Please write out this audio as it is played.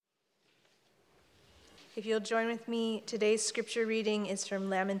If you'll join with me, today's scripture reading is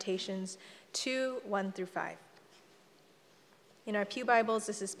from Lamentations 2, 1 through 5. In our Pew Bibles,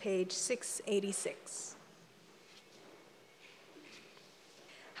 this is page 686.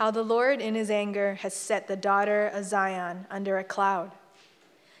 How the Lord in his anger has set the daughter of Zion under a cloud.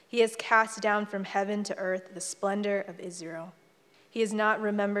 He has cast down from heaven to earth the splendor of Israel. He has not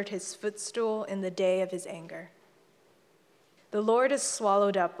remembered his footstool in the day of his anger. The Lord has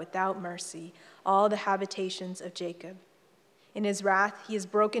swallowed up without mercy all the habitations of Jacob. In his wrath, he has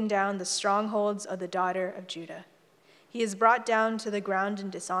broken down the strongholds of the daughter of Judah. He has brought down to the ground in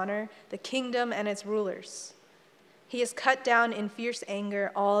dishonor the kingdom and its rulers. He has cut down in fierce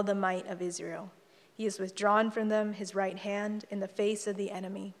anger all the might of Israel. He has withdrawn from them his right hand in the face of the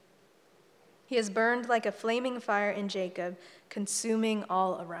enemy. He has burned like a flaming fire in Jacob, consuming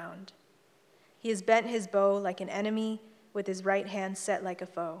all around. He has bent his bow like an enemy, with his right hand set like a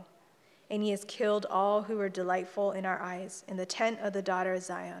foe. And he has killed all who were delightful in our eyes in the tent of the daughter of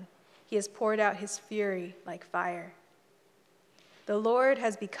Zion. He has poured out his fury like fire. The Lord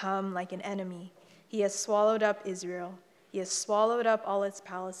has become like an enemy. He has swallowed up Israel. He has swallowed up all its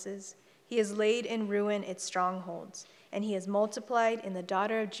palaces. He has laid in ruin its strongholds. And he has multiplied in the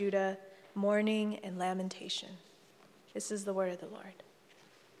daughter of Judah mourning and lamentation. This is the word of the Lord.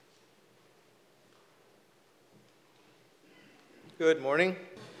 Good morning.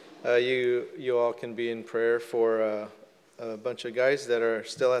 You all can be in prayer for a bunch of guys that are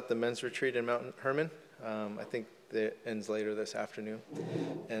still at the men's retreat in Mount Hermon. I think it ends later this afternoon.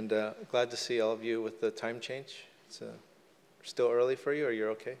 And glad to see all of you with the time change. It's still early for you, or you're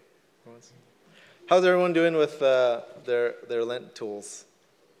okay? How's everyone doing with their Lent tools?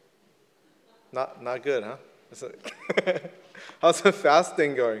 Not good, huh? How's the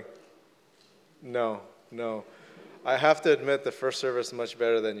fasting going? No. I have to admit the first service is much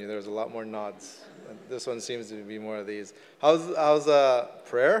better than you. There was a lot more nods. This one seems to be more of these. How's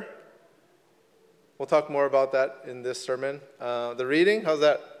prayer? We'll talk more about that in this sermon. The reading, how's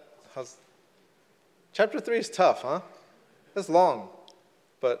that? Chapter 3 is tough, huh? It's long.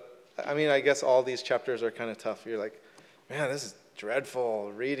 But, I guess all these chapters are kind of tough. You're like, man, this is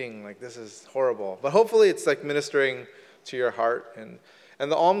dreadful reading, like this is horrible. But hopefully it's like ministering to your heart. And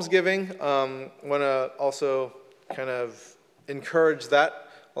the almsgiving, want to also kind of encourage that.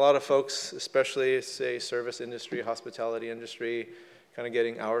 A lot of folks, especially say service industry, hospitality industry, kind of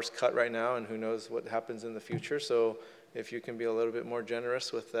getting hours cut right now, and who knows what happens in the future. So if you can be a little bit more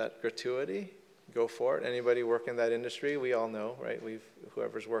generous with that gratuity, go for it. Anybody work in that industry, we all know, right?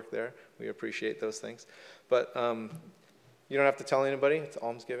 Whoever's worked there, we appreciate those things. But you don't have to tell anybody. It's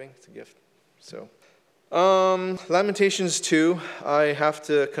almsgiving. It's a gift. So, Lamentations 2, I have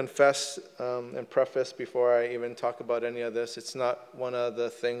to confess and preface before I even talk about any of this. It's not one of the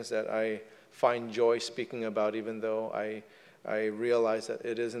things that I find joy speaking about, even though I realize that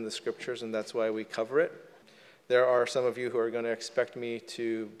it is in the scriptures, and that's why we cover it. There are some of you who are going to expect me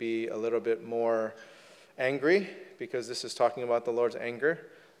to be a little bit more angry, because this is talking about the Lord's anger.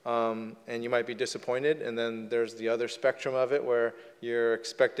 And you might be disappointed, and then there's the other spectrum of it where you're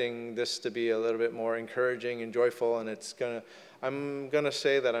expecting this to be a little bit more encouraging and joyful, and I'm gonna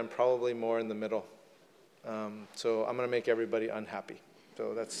say that I'm probably more in the middle. So I'm gonna make everybody unhappy.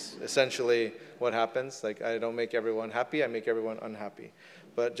 So that's essentially what happens. Like, I don't make everyone happy, I make everyone unhappy.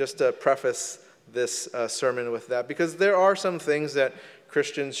 But just to preface this sermon with that, because there are some things that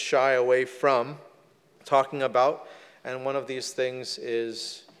Christians shy away from talking about, and one of these things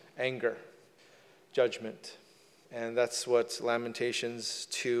is anger, judgment. And that's what Lamentations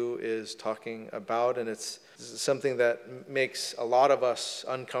 2 is talking about. And it's something that makes a lot of us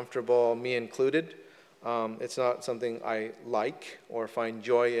uncomfortable, me included. It's not something I like or find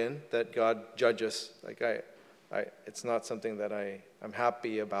joy in, that God judges. Like it's not something that I'm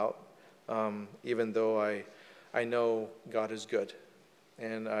happy about, even though I know God is good.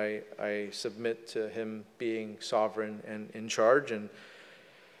 And I submit to him being sovereign and in charge.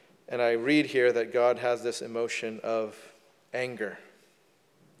 And I read here that God has this emotion of anger.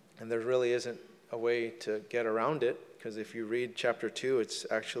 And there really isn't a way to get around it, because if you read chapter 2, it's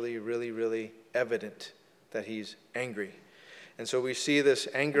actually really, really evident that he's angry. And so we see this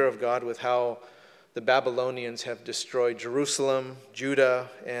anger of God with how the Babylonians have destroyed Jerusalem, Judah,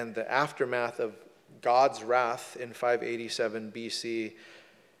 and the aftermath of God's wrath in 587 BC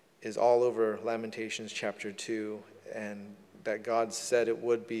is all over Lamentations chapter 2, and that God said it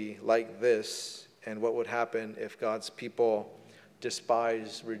would be like this, and what would happen if God's people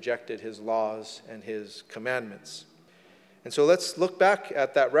despised, rejected his laws and his commandments. And so let's look back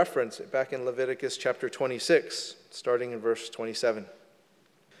at that reference, back in Leviticus chapter 26, starting in verse 27.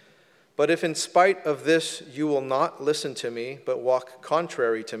 But if in spite of this you will not listen to me, but walk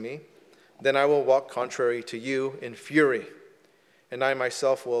contrary to me, then I will walk contrary to you in fury, and I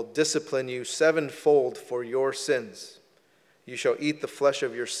myself will discipline you sevenfold for your sins. You shall eat the flesh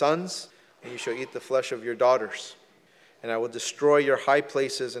of your sons, and you shall eat the flesh of your daughters. And I will destroy your high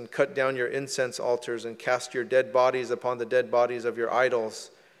places and cut down your incense altars and cast your dead bodies upon the dead bodies of your idols,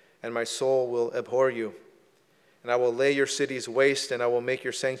 and my soul will abhor you. And I will lay your cities waste, and I will make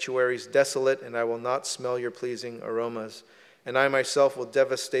your sanctuaries desolate, and I will not smell your pleasing aromas. And I myself will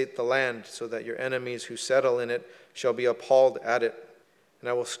devastate the land, so that your enemies who settle in it shall be appalled at it. And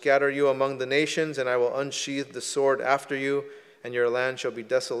I will scatter you among the nations, and I will unsheathe the sword after you, and your land shall be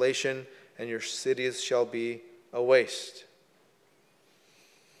desolation, and your cities shall be a waste.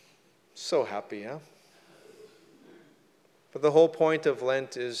 So happy, huh? But the whole point of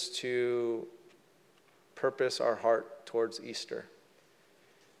Lent is to purpose our heart towards Easter.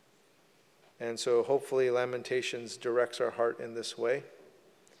 And so hopefully Lamentations directs our heart in this way.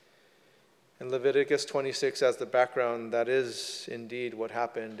 And Leviticus 26 as the background, that is indeed what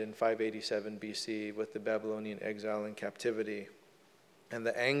happened in 587 BC with the Babylonian exile and captivity. And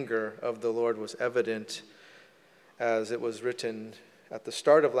the anger of the Lord was evident as it was written at the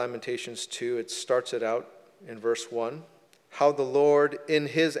start of Lamentations 2. It starts it out in verse 1. How the Lord in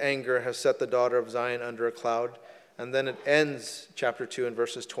his anger has set the daughter of Zion under a cloud. And then it ends chapter 2 in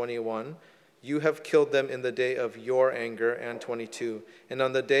verses 21. You have killed them in the day of your anger, and 22. And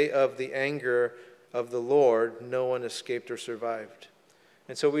on the day of the anger of the Lord, no one escaped or survived.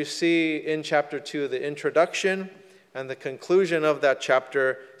 And so we see in chapter 2 the introduction and the conclusion of that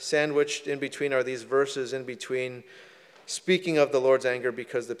chapter. Sandwiched in between are these verses in between, speaking of the Lord's anger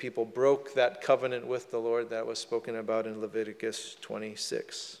because the people broke that covenant with the Lord that was spoken about in Leviticus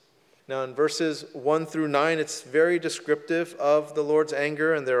 26. Now in verses 1 through 9, it's very descriptive of the Lord's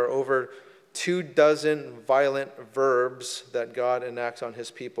anger, and there are over 24 violent verbs that God enacts on his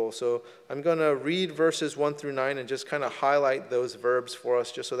people. So I'm going to read verses 1 through 9 and just kind of highlight those verbs for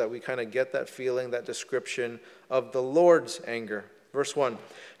us just so that we kind of get that feeling, that description of the Lord's anger. Verse 1,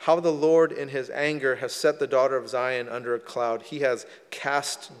 how the Lord in his anger has set the daughter of Zion under a cloud. He has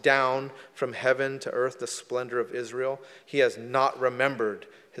cast down from heaven to earth the splendor of Israel. He has not remembered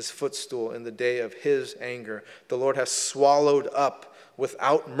his footstool in the day of his anger. The Lord has swallowed up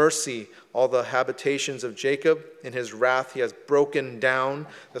without mercy all the habitations of Jacob. In his wrath he has broken down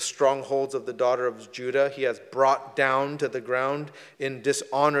the strongholds of the daughter of Judah. He has brought down to the ground in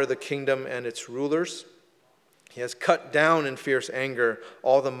dishonor the kingdom and its rulers. He has cut down in fierce anger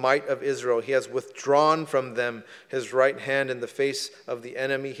all the might of Israel. He has withdrawn from them his right hand in the face of the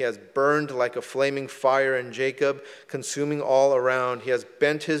enemy. He has burned like a flaming fire in Jacob, consuming all around. He has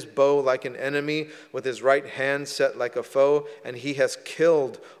bent his bow like an enemy, with his right hand set like a foe, and he has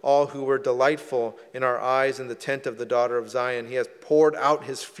killed all who were delightful in our eyes in the tent of the daughter of Zion. He has poured out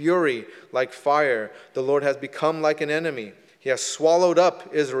his fury like fire. The Lord has become like an enemy. He has swallowed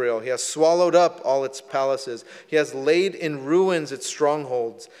up Israel. He has swallowed up all its palaces. He has laid in ruins its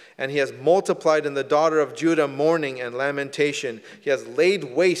strongholds. And he has multiplied in the daughter of Judah mourning and lamentation. He has laid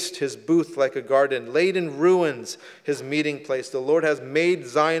waste his booth like a garden, laid in ruins his meeting place. The Lord has made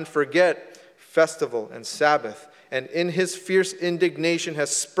Zion forget festival and Sabbath, and in his fierce indignation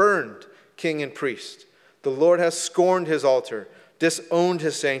has spurned king and priest. The Lord has scorned his altar, disowned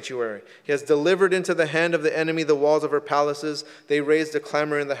his sanctuary. He has delivered into the hand of the enemy the walls of her palaces. They raised a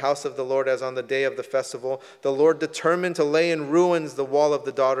clamor in the house of the Lord as on the day of the festival. The Lord determined to lay in ruins the wall of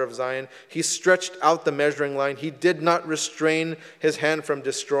the daughter of Zion. He stretched out the measuring line. He did not restrain his hand from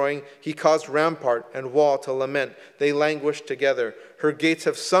destroying. He caused rampart and wall to lament. They languished together. Her gates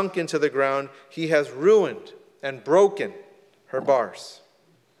have sunk into the ground. He has ruined and broken her bars.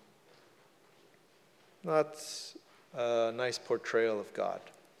 That's a nice portrayal of God.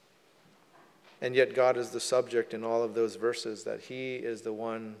 And yet God is the subject in all of those verses, that he is the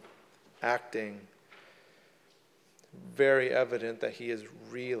one acting. Very evident that he is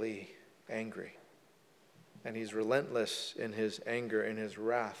really angry. And he's relentless in his anger, in his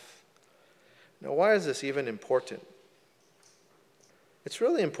wrath. Now, why is this even important? It's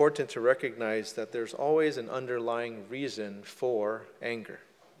really important to recognize that there's always an underlying reason for anger.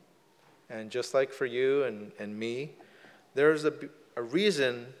 And just like for you and me, there's a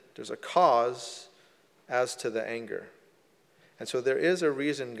reason, there's a cause as to the anger. And so there is a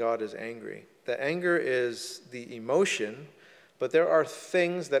reason God is angry. The anger is the emotion, but there are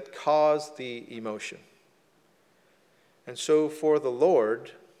things that cause the emotion. And so for the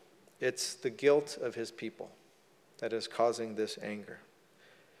Lord, it's the guilt of his people that is causing this anger.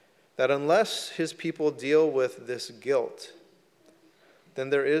 That unless his people deal with this guilt, then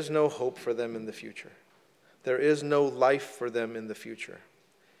there is no hope for them in the future. There is no life for them in the future.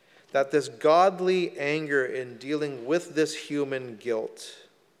 That this godly anger in dealing with this human guilt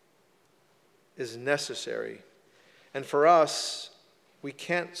is necessary. And for us, we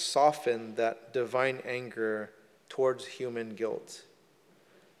can't soften that divine anger towards human guilt.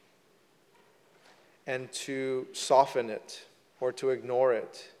 And to soften it, or to ignore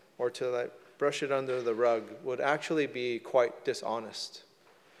it, or to brush it under the rug would actually be quite dishonest.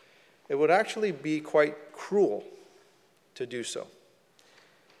 It would actually be quite cruel to do so.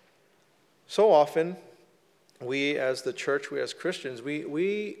 So often, we as the church, we as Christians,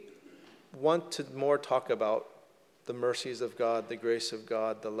 we want to more talk about the mercies of God, the grace of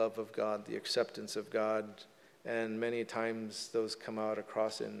God, the love of God, the acceptance of God, and many times those come out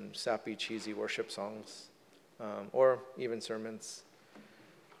across in sappy, cheesy worship songs, or even sermons.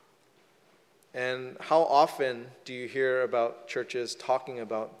 And how often do you hear about churches talking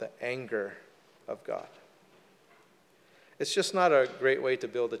about the anger of God? It's just not a great way to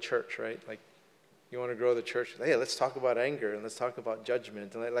build a church, right? Like, you want to grow the church, hey, let's talk about anger and let's talk about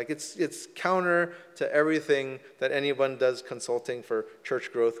judgment. And it's counter to everything that anyone does consulting for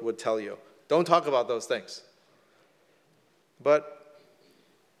church growth would tell you. Don't talk about those things. But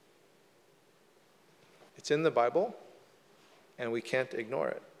it's in the Bible, and we can't ignore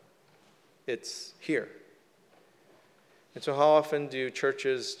it. It's here. And so how often do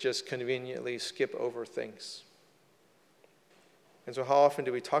churches just conveniently skip over things? And so how often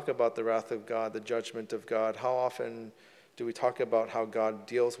do we talk about the wrath of God, the judgment of God? How often do we talk about how God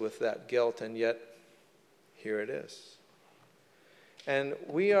deals with that guilt, and yet here it is? And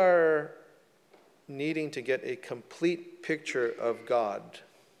we are needing to get a complete picture of God.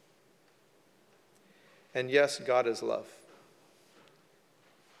 And yes, God is love.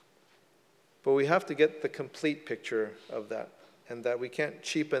 But we have to get the complete picture of that, and that we can't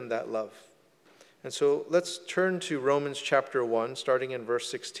cheapen that love. And so let's turn to Romans chapter 1, starting in verse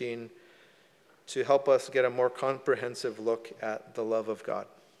 16, to help us get a more comprehensive look at the love of God.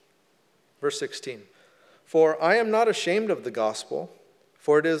 Verse 16, "For I am not ashamed of the gospel,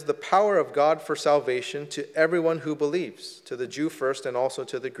 for it is the power of God for salvation to everyone who believes, to the Jew first and also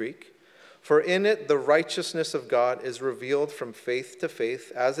to the Greek. For in it the righteousness of God is revealed from faith to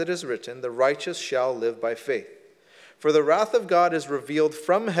faith, as it is written, the righteous shall live by faith. For the wrath of God is revealed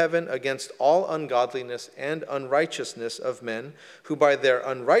from heaven against all ungodliness and unrighteousness of men, who by their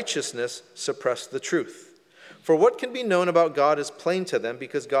unrighteousness suppress the truth. For what can be known about God is plain to them,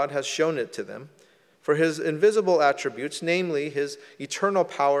 because God has shown it to them. For his invisible attributes, namely his eternal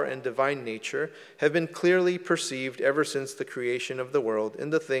power and divine nature, have been clearly perceived ever since the creation of the world in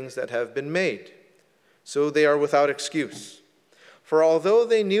the things that have been made. So they are without excuse. For although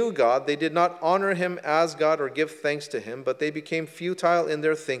they knew God, they did not honor him as God or give thanks to him, but they became futile in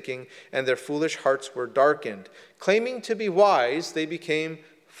their thinking, and their foolish hearts were darkened. Claiming to be wise, they became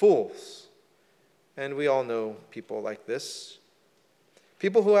fools." And we all know people like this.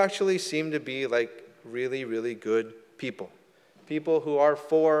 People who actually seem to be like really, really good people. People who are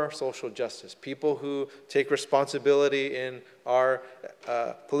for social justice. People who take responsibility in our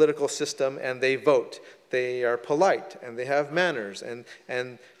political system, and they vote. They are polite, and they have manners, and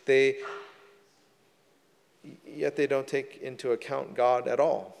yet they don't take into account God at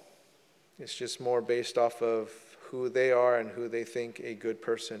all. It's just more based off of who they are and who they think a good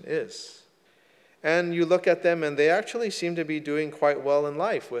person is. And you look at them, and they actually seem to be doing quite well in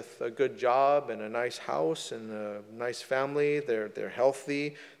life, with a good job and a nice house and a nice family. They're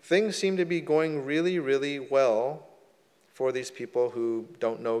healthy. Things seem to be going really, really well for these people who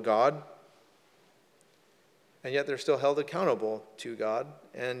don't know God. And yet they're still held accountable to God.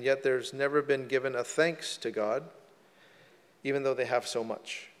 And yet there's never been given a thanks to God, even though they have so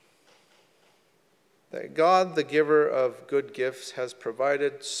much. That God, the giver of good gifts, has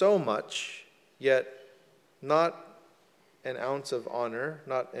provided so much, yet not an ounce of honor,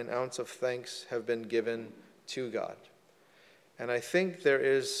 not an ounce of thanks have been given to God. And I think there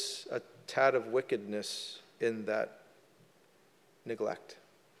is a tad of wickedness in that neglect.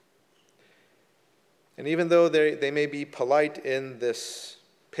 And even though they may be polite in this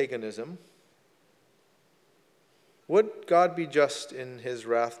paganism, would God be just in his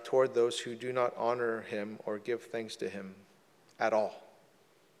wrath toward those who do not honor him or give thanks to him at all?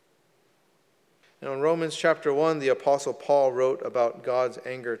 Now, in Romans chapter 1, the Apostle Paul wrote about God's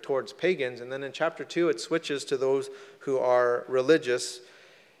anger towards pagans. And then in chapter 2, it switches to those who are religious,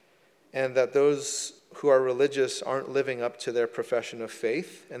 and that those who are religious aren't living up to their profession of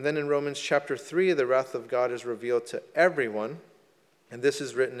faith. And then in Romans chapter 3, the wrath of God is revealed to everyone. And this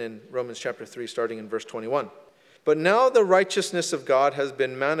is written in Romans chapter 3, starting in verse 21. But now the righteousness of God has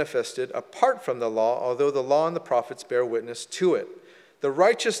been manifested apart from the law, although the law and the prophets bear witness to it. The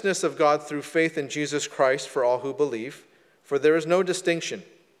righteousness of God through faith in Jesus Christ for all who believe, for there is no distinction.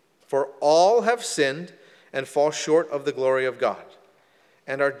 For all have sinned and fall short of the glory of God,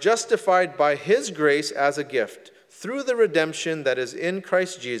 and are justified by his grace as a gift, through the redemption that is in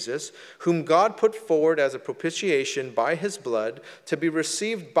Christ Jesus, whom God put forward as a propitiation by his blood, to be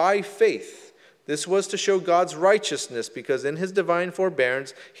received by faith. This was to show God's righteousness, because in his divine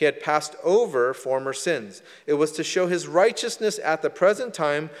forbearance he had passed over former sins. It was to show his righteousness at the present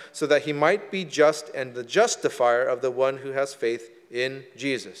time, so that he might be just and the justifier of the one who has faith in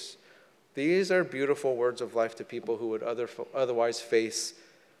Jesus. These are beautiful words of life to people who would otherwise face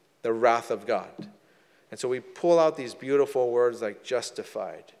the wrath of God. And so we pull out these beautiful words like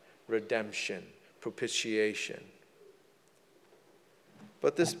justified, redemption, propitiation.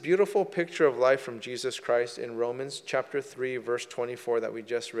 But this beautiful picture of life from Jesus Christ in Romans chapter 3, verse 24 that we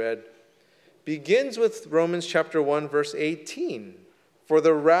just read, begins with Romans chapter 1, verse 18. For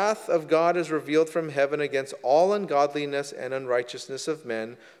the wrath of God is revealed from heaven against all ungodliness and unrighteousness of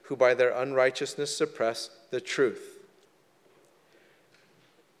men, who by their unrighteousness suppress the truth.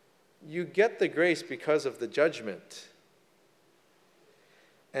 You get the grace because of the judgment.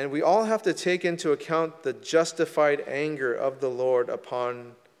 And we all have to take into account the justified anger of the Lord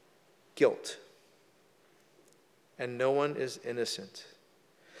upon guilt. And no one is innocent.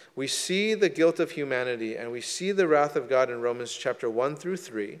 We see the guilt of humanity, and we see the wrath of God in Romans chapter 1 through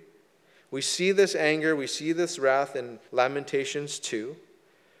 3. We see this anger, we see this wrath in Lamentations 2.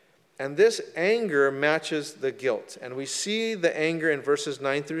 And this anger matches the guilt. And we see the anger in verses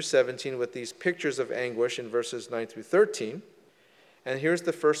 9 through 17 with these pictures of anguish in verses 9 through 13. And here's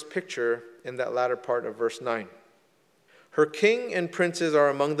the first picture in that latter part of verse 9. Her king and princes are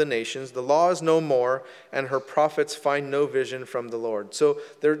among the nations. The law is no more, and her prophets find no vision from the Lord. So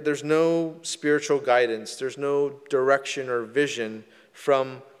there's no spiritual guidance. There's no direction or vision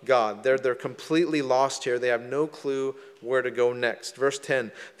from God. They're completely lost here. They have no clue where to go next. Verse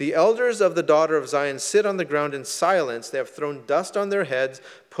 10, the elders of the daughter of Zion sit on the ground in silence. They have thrown dust on their heads,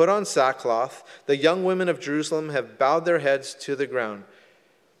 put on sackcloth. The young women of Jerusalem have bowed their heads to the ground.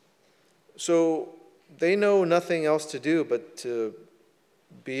 So they know nothing else to do but to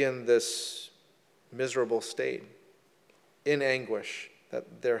be in this miserable state, in anguish,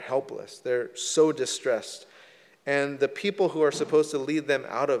 that they're helpless. They're so distressed. And the people who are supposed to lead them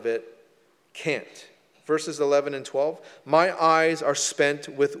out of it can't. Verses 11 and 12, my eyes are spent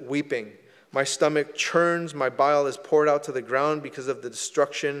with weeping. My stomach churns, my bile is poured out to the ground because of the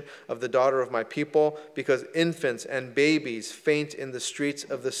destruction of the daughter of my people, because infants and babies faint in the streets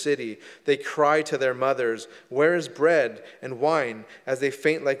of the city. They cry to their mothers, where is bread and wine, as they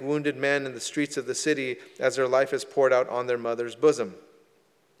faint like wounded men in the streets of the city, as their life is poured out on their mother's bosom.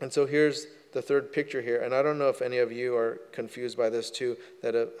 And so here's the third picture here, and I don't know if any of you are confused by this too,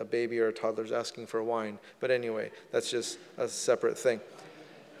 that a baby or a toddler is asking for wine. But anyway, that's just a separate thing.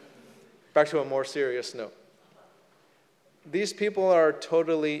 Back to a more serious note. These people are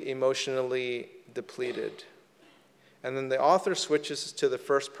totally emotionally depleted. And then the author switches to the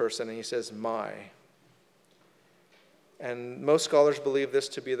first person, and he says, my. And most scholars believe this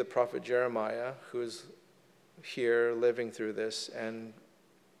to be the prophet Jeremiah, who's here living through this, and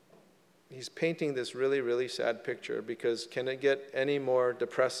he's painting this really, really sad picture, because can it get any more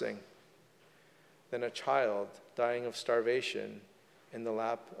depressing than a child dying of starvation in the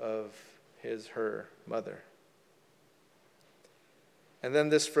lap of her mother? And then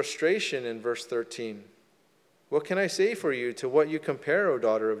this frustration in verse 13. What can I say for you? To what you compare, O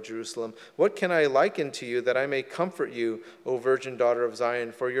daughter of Jerusalem? What can I liken to you that I may comfort you, O virgin daughter of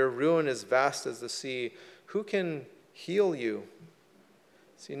Zion? For your ruin is vast as the sea. Who can heal you?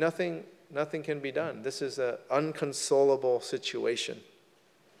 See, nothing can be done. This is an unconsolable situation.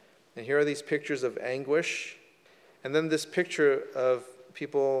 And here are these pictures of anguish, and then this picture of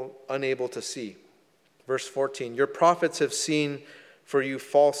people unable to see. Verse 14, your prophets have seen for you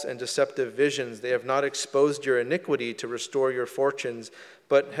false and deceptive visions. They have not exposed your iniquity to restore your fortunes,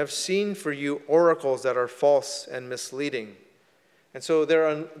 but have seen for you oracles that are false and misleading. And so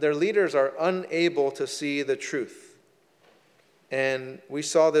their leaders are unable to see the truth. And we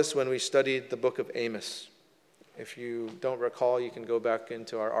saw this when we studied the book of Amos. If you don't recall, you can go back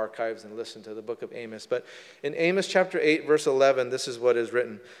into our archives and listen to the book of Amos. But in Amos chapter 8, verse 11, this is what is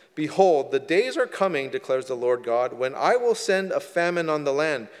written. Behold, the days are coming, declares the Lord God, when I will send a famine on the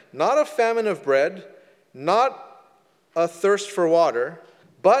land, not a famine of bread, not a thirst for water,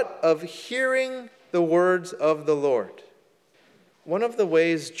 but of hearing the words of the Lord. One of the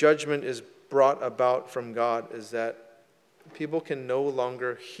ways judgment is brought about from God is that people can no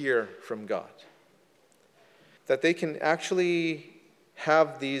longer hear from God. That they can actually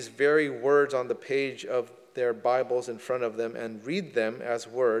have these very words on the page of their Bibles in front of them and read them as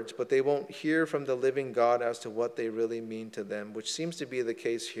words, but they won't hear from the living God as to what they really mean to them, which seems to be the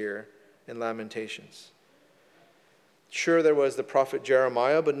case here in Lamentations. Sure, there was the prophet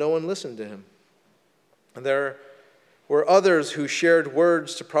Jeremiah, but no one listened to him. And there were others who shared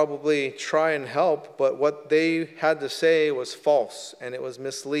words to probably try and help, but what they had to say was false, and it was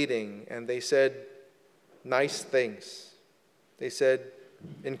misleading, and they said nice things. They said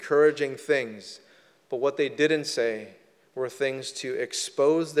encouraging things, but what they didn't say were things to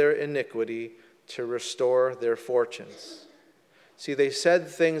expose their iniquity, to restore their fortunes. See, they said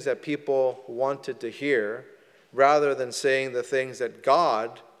things that people wanted to hear, rather than saying the things that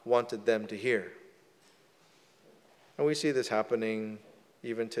God wanted them to hear. And we see this happening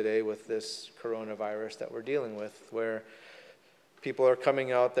even today with this coronavirus that we're dealing with, where people are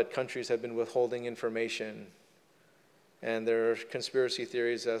coming out that countries have been withholding information, and there are conspiracy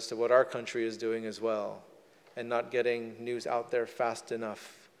theories as to what our country is doing as well, and not getting news out there fast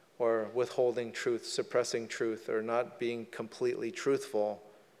enough, or withholding truth, suppressing truth, or not being completely truthful,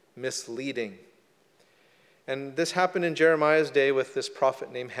 misleading. And this happened in Jeremiah's day with this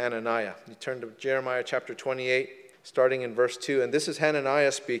prophet named Hananiah. You turn to Jeremiah chapter 28, starting in verse 2, and this is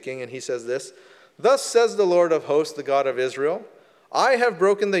Hananiah speaking, and he says this, "Thus says the Lord of hosts, the God of Israel, I have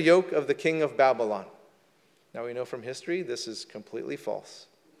broken the yoke of the king of Babylon." Now we know from history this is completely false.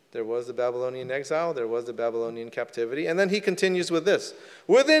 There was the Babylonian exile, there was the Babylonian captivity, and then he continues with this,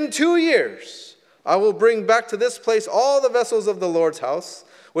 "Within 2 years I will bring back to this place all the vessels of the Lord's house,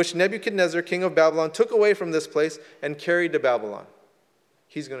 which Nebuchadnezzar, king of Babylon, took away from this place and carried to Babylon."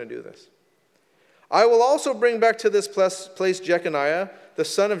 He's going to do this. "I will also bring back to this place Jeconiah, the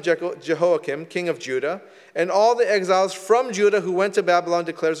son of Jehoiakim, king of Judah, and all the exiles from Judah who went to Babylon,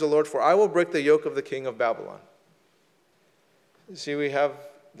 declares the Lord, for I will break the yoke of the king of Babylon." See, we have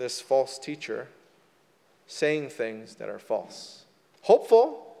this false teacher saying things that are false.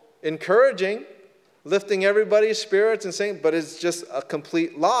 Hopeful, encouraging, lifting everybody's spirits and saying, but it's just a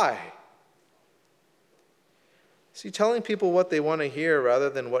complete lie. See, telling people what they want to hear rather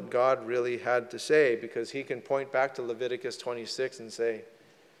than what God really had to say, because he can point back to Leviticus 26 and say,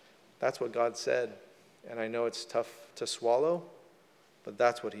 that's what God said. And I know it's tough to swallow, but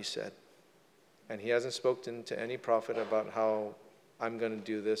that's what he said. And he hasn't spoken to any prophet about how I'm going to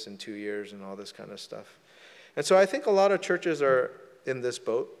do this in 2 years and all this kind of stuff. And so I think a lot of churches are in this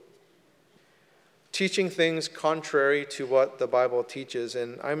boat, teaching things contrary to what the Bible teaches.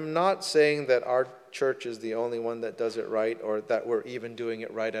 And I'm not saying that our church is the only one that does it right, or that we're even doing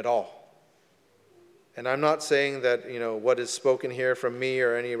it right at all. And I'm not saying that, what is spoken here from me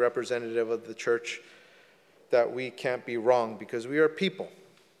or any representative of the church, that we can't be wrong, because we are people.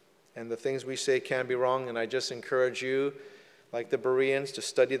 And the things we say can be wrong. And I just encourage you, like the Bereans, to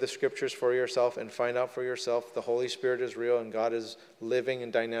study the scriptures for yourself and find out for yourself the Holy Spirit is real and God is living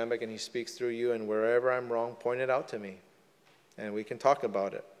and dynamic and he speaks through you. And wherever I'm wrong, point it out to me. And we can talk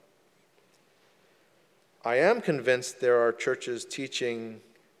about it. I am convinced there are churches teaching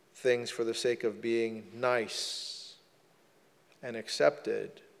things for the sake of being nice and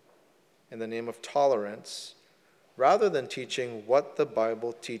accepted in the name of tolerance, rather than teaching what the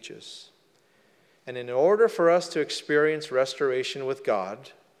Bible teaches. And in order for us to experience restoration with God,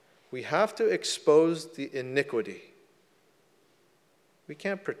 we have to expose the iniquity. We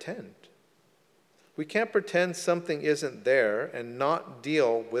can't pretend. We can't pretend something isn't there and not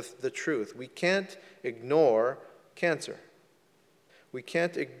deal with the truth. We can't ignore cancer. We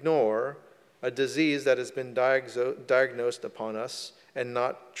can't ignore a disease that has been diagnosed upon us and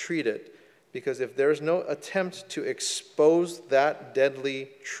not treat it. Because if there's no attempt to expose that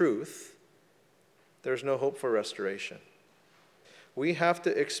deadly truth, there's no hope for restoration. We have to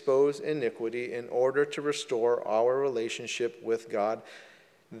expose iniquity in order to restore our relationship with God.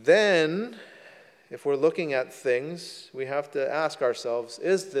 Then, if we're looking at things, we have to ask ourselves,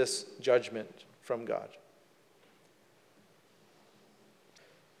 is this judgment from God?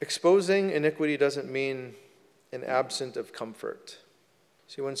 Exposing iniquity doesn't mean an absence of comfort.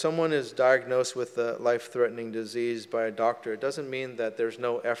 See, when someone is diagnosed with a life-threatening disease by a doctor, it doesn't mean that there's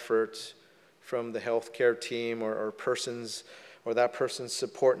no effort from the healthcare team or persons or that person's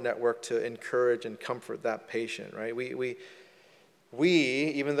support network to encourage and comfort that patient, right? We,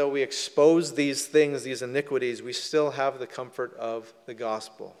 even though we expose these things, these iniquities, we still have the comfort of the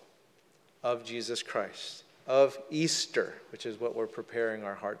gospel, of Jesus Christ, of Easter, which is what we're preparing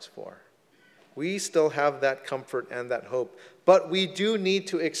our hearts for. We still have that comfort and that hope. But we do need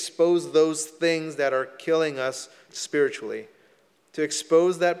to expose those things that are killing us spiritually. To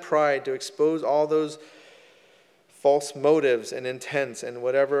expose that pride, to expose all those false motives and intents and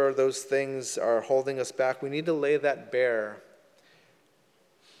whatever those things are holding us back. We need to lay that bare.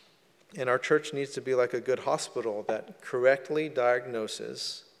 And our church needs to be like a good hospital that correctly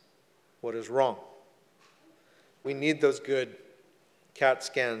diagnoses what is wrong. We need those good CAT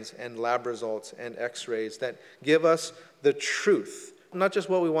scans and lab results and x-rays that give us the truth, not just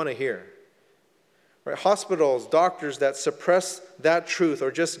what we want to hear. Right? Hospitals, doctors that suppress that truth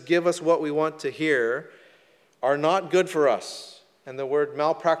or just give us what we want to hear are not good for us. And the word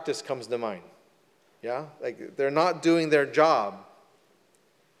malpractice comes to mind. Yeah? Like they're not doing their job.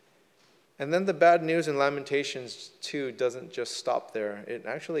 And then the bad news in Lamentations 2 doesn't just stop there. It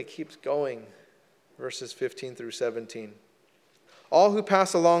actually keeps going. Verses 15 through 17. All who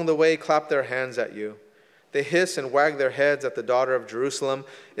pass along the way clap their hands at you. They hiss and wag their heads at the daughter of Jerusalem.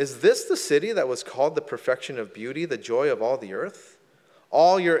 Is this the city that was called the perfection of beauty, the joy of all the earth?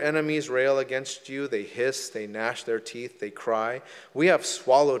 All your enemies rail against you. They hiss, they gnash their teeth, they cry. We have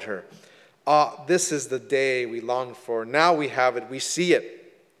swallowed her. This is the day we longed for. Now we have it, we see it.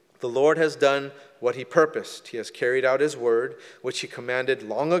 The Lord has done what he purposed. He has carried out his word, which he commanded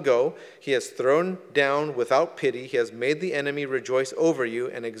long ago. He has thrown down without pity. He has made the enemy rejoice over you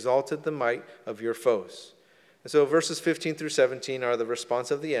and exalted the might of your foes. And so verses 15 through 17 are the response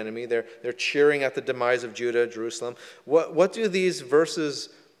of the enemy. They're cheering at the demise of Judah, Jerusalem. What do these verses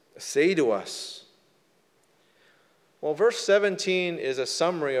say to us? Well, verse 17 is a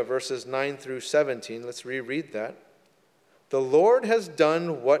summary of verses 9 through 17. Let's reread that. The Lord has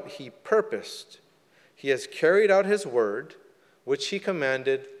done what he purposed. He has carried out his word, which he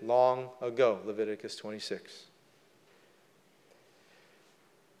commanded long ago. Leviticus 26.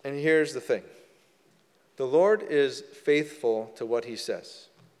 And here's the thing. The Lord is faithful to what he says.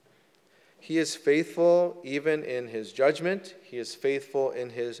 He is faithful even in his judgment. He is faithful in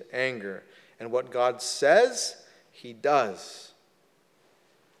his anger. And what God says, he does.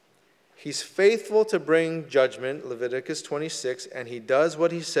 He's faithful to bring judgment, Leviticus 26, and he does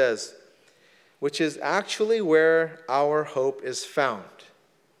what he says, which is actually where our hope is found.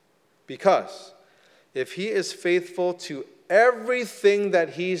 Because if he is faithful to everything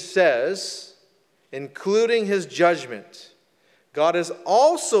that he says, including his judgment, God is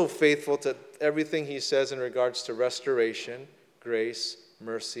also faithful to everything he says in regards to restoration, grace,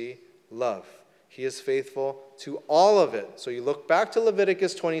 mercy, love. He is faithful to all of it. So you look back to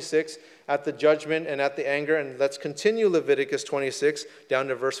Leviticus 26 at the judgment and at the anger, and let's continue Leviticus 26 down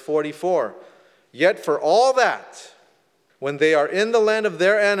to verse 44. Yet for all that, when they are in the land of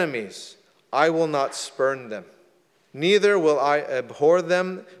their enemies, I will not spurn them. Neither will I abhor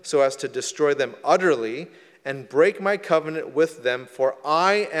them so as to destroy them utterly and break my covenant with them, for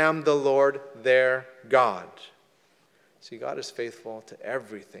I am the Lord their God. See, God is faithful to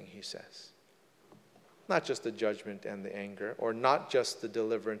everything he says. Not just the judgment and the anger, or not just the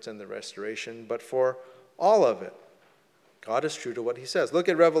deliverance and the restoration, but for all of it. God is true to what he says. Look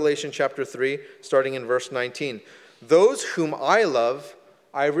at Revelation chapter 3, starting in verse 19. Those whom I love,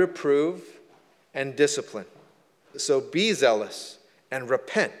 I reprove and discipline. So be zealous and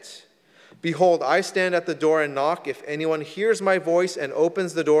repent. Behold, I stand at the door and knock. If anyone hears my voice and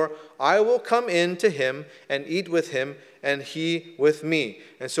opens the door, I will come in to him and eat with him, and he with me.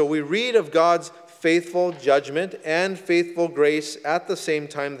 And so we read of God's faithful judgment and faithful grace at the same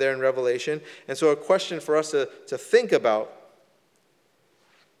time there in Revelation. And so a question for us to think about.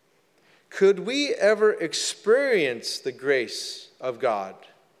 Could we ever experience the grace of God,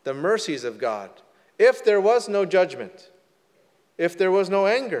 the mercies of God, if there was no judgment, if there was no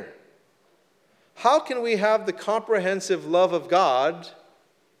anger? How can we have the comprehensive love of God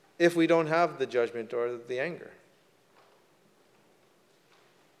if we don't have the judgment or the anger?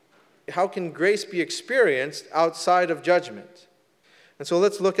 How can grace be experienced outside of judgment? And so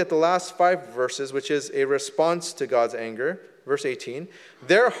let's look at the last 5 verses, which is a response to God's anger. Verse 18,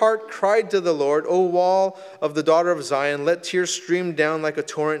 their heart cried to the Lord, O wall of the daughter of Zion, let tears stream down like a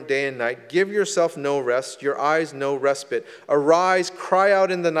torrent day and night. Give yourself no rest, your eyes no respite. Arise, cry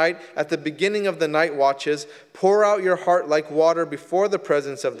out in the night, at the beginning of the night watches. Pour out your heart like water before the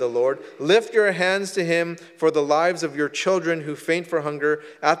presence of the Lord. Lift your hands to him for the lives of your children who faint for hunger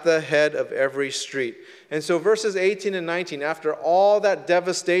at the head of every street. And so verses 18 and 19, after all that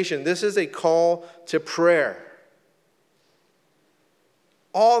devastation, this is a call to prayer.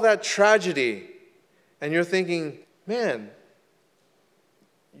 All that tragedy, and you're thinking, man,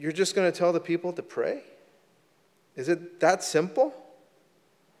 you're just going to tell the people to pray? Is it that simple?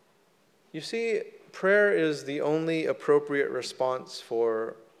 You see, prayer is the only appropriate response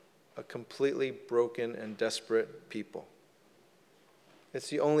for a completely broken and desperate people. It's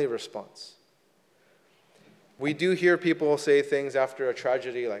the only response. We do hear people say things after a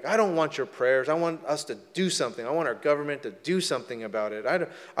tragedy like, I don't want your prayers. I want us to do something. I want our government to do something about it.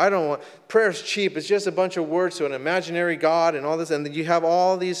 I don't want, prayer's cheap. It's just a bunch of words to an imaginary God and all this. And you have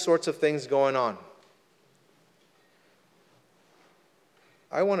all these sorts of things going on.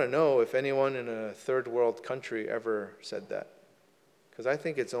 I want to know if anyone in a third world country ever said that. Because I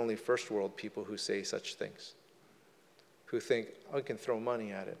think it's only first world people who say such things. Who think, oh, we can throw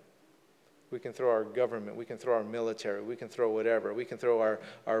money at it. We can throw our government, we can throw our military, we can throw whatever. We can throw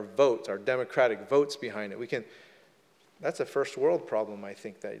our votes, our democratic votes behind it. That's a first world problem, I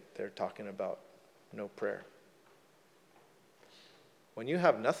think, that they're talking about. No prayer. When you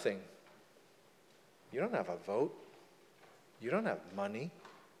have nothing, you don't have a vote. You don't have money.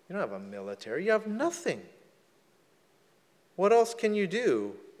 You don't have a military. You have nothing. What else can you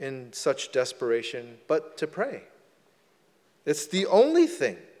do in such desperation but to pray? It's the only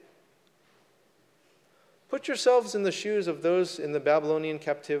thing. Put yourselves in the shoes of those in the Babylonian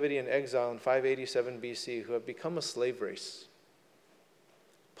captivity and exile in 587 BC who have become a slave race,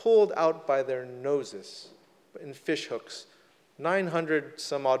 pulled out by their noses in fish hooks 900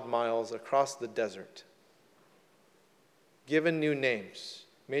 some odd miles across the desert, given new names,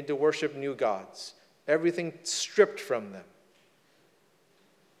 made to worship new gods, everything stripped from them.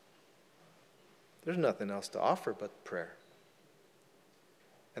 There's nothing else to offer but prayer.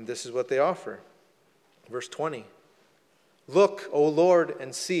 And this is what they offer. Verse 20, look, O Lord,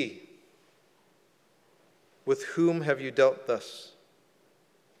 and see, with whom have you dealt thus?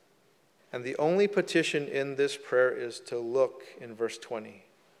 And the only petition in this prayer is to look in verse 20.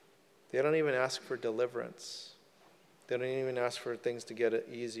 They don't even ask for deliverance. They don't even ask for things to get it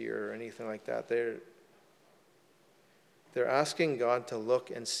easier or anything like that. They're asking God to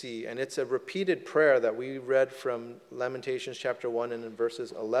look and see. And it's a repeated prayer that we read from Lamentations chapter 1 and in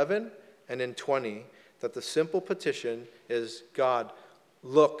verses 11 and in 20. That the simple petition is, God,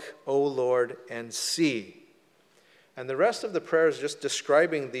 look, O Lord, and see. And the rest of the prayer is just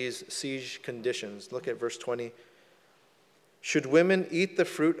describing these siege conditions. Look at verse 20. Should women eat the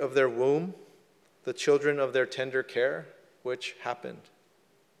fruit of their womb, the children of their tender care, which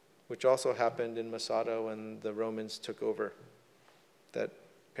also happened in Masada when the Romans took over, that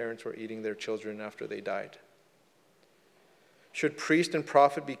parents were eating their children after they died. Should priest and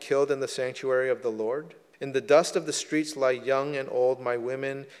prophet be killed in the sanctuary of the Lord? In the dust of the streets lie young and old. My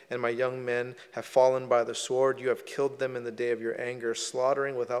women and my young men have fallen by the sword. You have killed them in the day of your anger,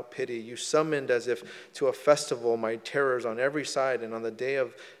 slaughtering without pity. You summoned as if to a festival my terrors on every side, and on the day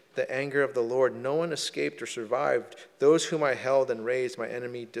of the anger of the Lord no one escaped or survived. Those whom I held and raised, my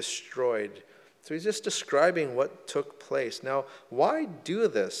enemy destroyed. So he's just describing what took place. Now, why do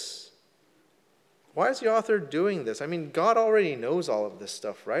this? Why is the author doing this? I mean, God already knows all of this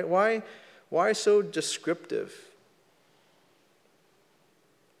stuff, right? Why so descriptive?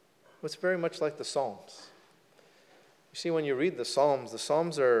 It's very much like the Psalms. You see, when you read the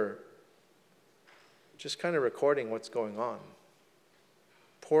Psalms are just kind of recording what's going on,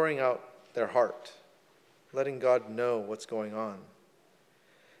 pouring out their heart, letting God know what's going on.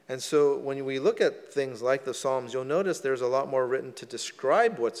 And so when we look at things like the Psalms, you'll notice there's a lot more written to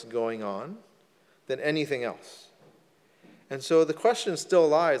describe what's going on than anything else. And so the question still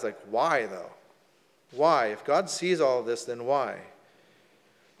lies, like, why though? Why? If God sees all of this, then why?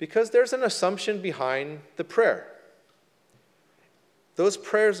 Because there's an assumption behind the prayer. Those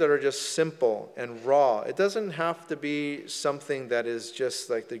prayers that are just simple and raw, it doesn't have to be something that is just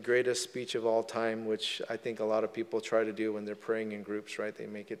like the greatest speech of all time, which I think a lot of people try to do when they're praying in groups, right? They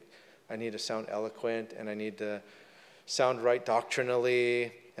make it, I need to sound eloquent, and I need to sound right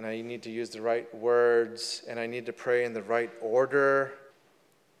doctrinally, and I need to use the right words, and I need to pray in the right order.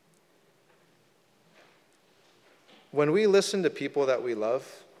 When we listen to people that we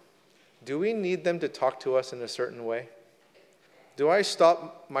love, do we need them to talk to us in a certain way? Do I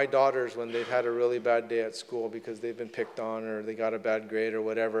stop my daughters when they've had a really bad day at school because they've been picked on or they got a bad grade or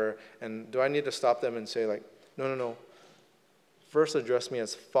whatever, and do I need to stop them and say, like, no, first address me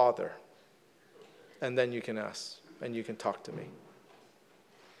as Father, and then you can ask, and you can talk to me?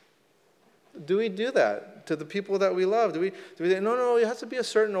 Do we do that to the people that we love? Do we say, no, it has to be a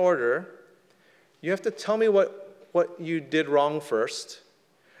certain order. You have to tell me what you did wrong first,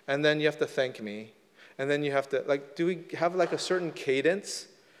 and then you have to thank me, and then you have to, like, do we have like a certain cadence?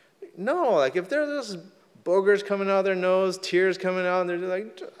 No, like if there's boogers coming out of their nose, tears coming out, and they're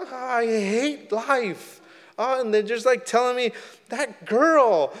like, I hate life. Oh, and they're just like telling me, that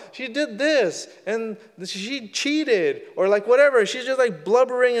girl, she did this, and she cheated, or like whatever. She's just like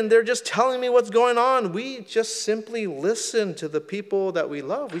blubbering, and they're just telling me what's going on. We just simply listen to the people that we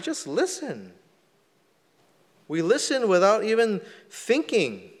love. We just listen. We listen without even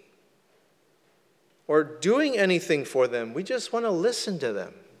thinking or doing anything for them. We just want to listen to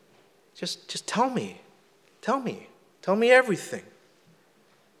them. Just tell me. Tell me everything.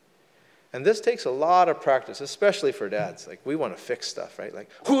 And this takes a lot of practice, especially for dads. Like, we want to fix stuff, right? Like,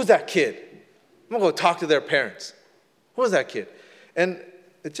 who's that kid? I'm going to go talk to their parents. Who's that kid? And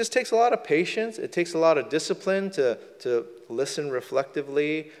it just takes a lot of patience. It takes a lot of discipline to listen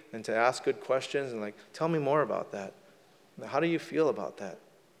reflectively and to ask good questions and like, tell me more about that. How do you feel about that?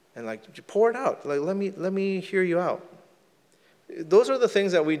 And like, pour it out. Like, let me hear you out. Those are the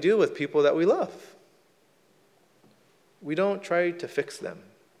things that we do with people that we love. We don't try to fix them,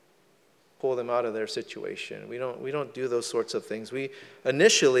 pull them out of their situation. We don't do those sorts of things. We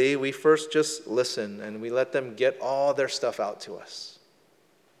first just listen and we let them get all their stuff out to us.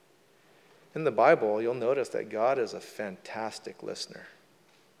 In the Bible, you'll notice that God is a fantastic listener.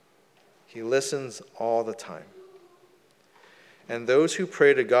 He listens all the time. And those who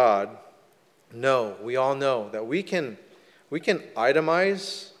pray to God we all know that we can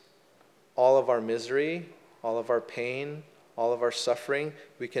itemize all of our misery, all of our pain, all of our suffering.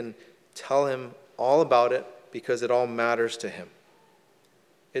 We can tell him all about it because it all matters to him.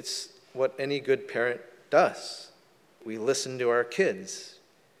 It's what any good parent does. We listen to our kids.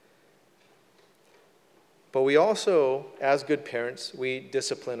 But we also, as good parents, we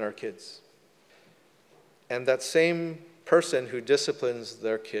discipline our kids. And that same person who disciplines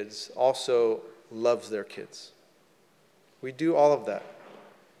their kids also loves their kids. We do all of that.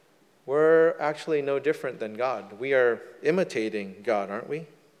 We're actually no different than God. We are imitating God, aren't we?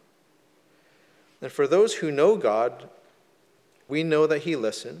 And for those who know God, we know that he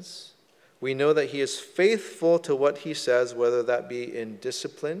listens. We know that he is faithful to what he says, whether that be in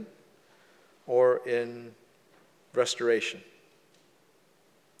discipline or in restoration.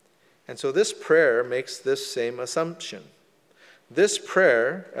 And so this prayer makes this same assumption. This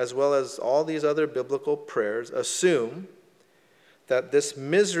prayer, as well as all these other biblical prayers, assume that this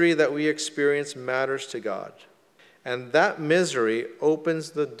misery that we experience matters to God. And that misery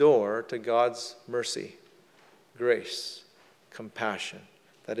opens the door to God's mercy, grace, compassion,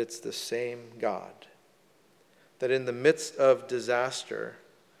 that it's the same God. That in the midst of disaster,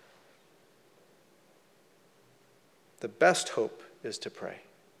 the best hope is to pray.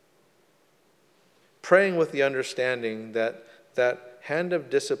 Praying with the understanding that that hand of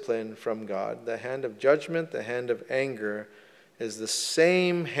discipline from God, the hand of judgment, the hand of anger, is the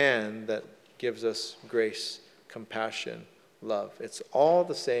same hand that gives us grace, compassion, love. It's all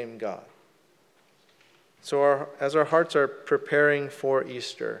the same God. So as our hearts are preparing for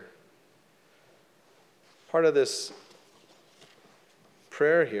Easter, part of this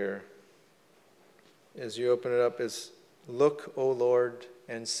prayer here, as you open it up, is look, O Lord,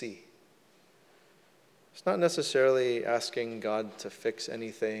 and see. It's not necessarily asking God to fix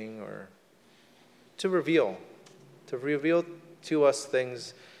anything or to reveal to us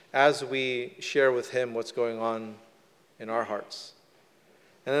things as we share with him what's going on in our hearts.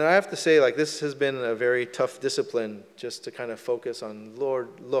 And then I have to say, this has been a very tough discipline just to kind of focus on, Lord,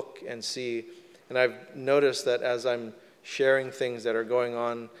 look and see. And I've noticed that as I'm sharing things that are going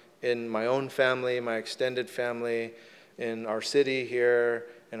on in my own family, my extended family, in our city here,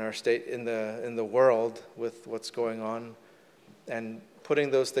 in our state, in the world with what's going on, and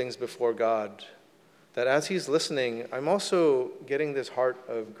putting those things before God, that as he's listening, I'm also getting this heart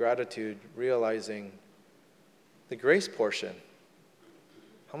of gratitude, realizing the grace portion,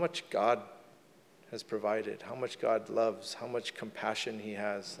 how much God has provided, how much God loves, how much compassion he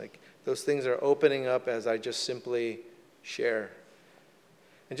has. Those things are opening up as I just simply share.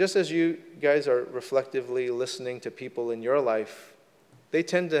 And just as you guys are reflectively listening to people in your life, they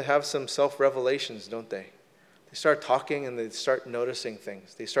tend to have some self-revelations, don't they? They start talking and they start noticing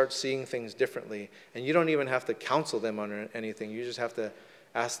things. They start seeing things differently. And you don't even have to counsel them on anything. You just have to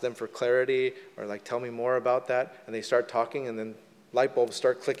ask them for clarity or tell me more about that. And they start talking and then light bulbs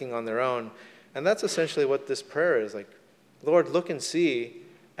start clicking on their own. And that's essentially what this prayer is. Lord, look and see,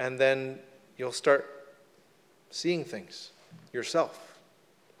 and then you'll start seeing things yourself.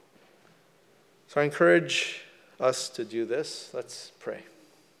 So I encourage us to do this. Let's pray.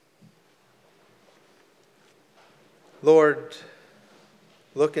 Lord,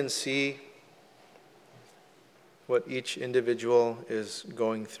 look and see what each individual is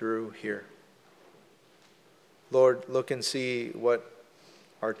going through here. Lord, look and see what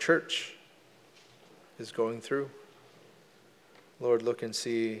our church is going through. Lord, look and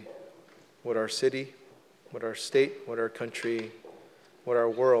see what our city, what our state, what our country, what our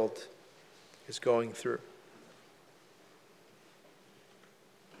world is going through.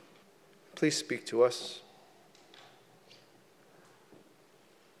 Please speak to us.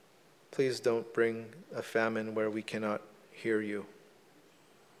 Please don't bring a famine where we cannot hear you.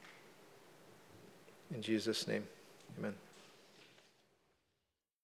 In Jesus' name, amen.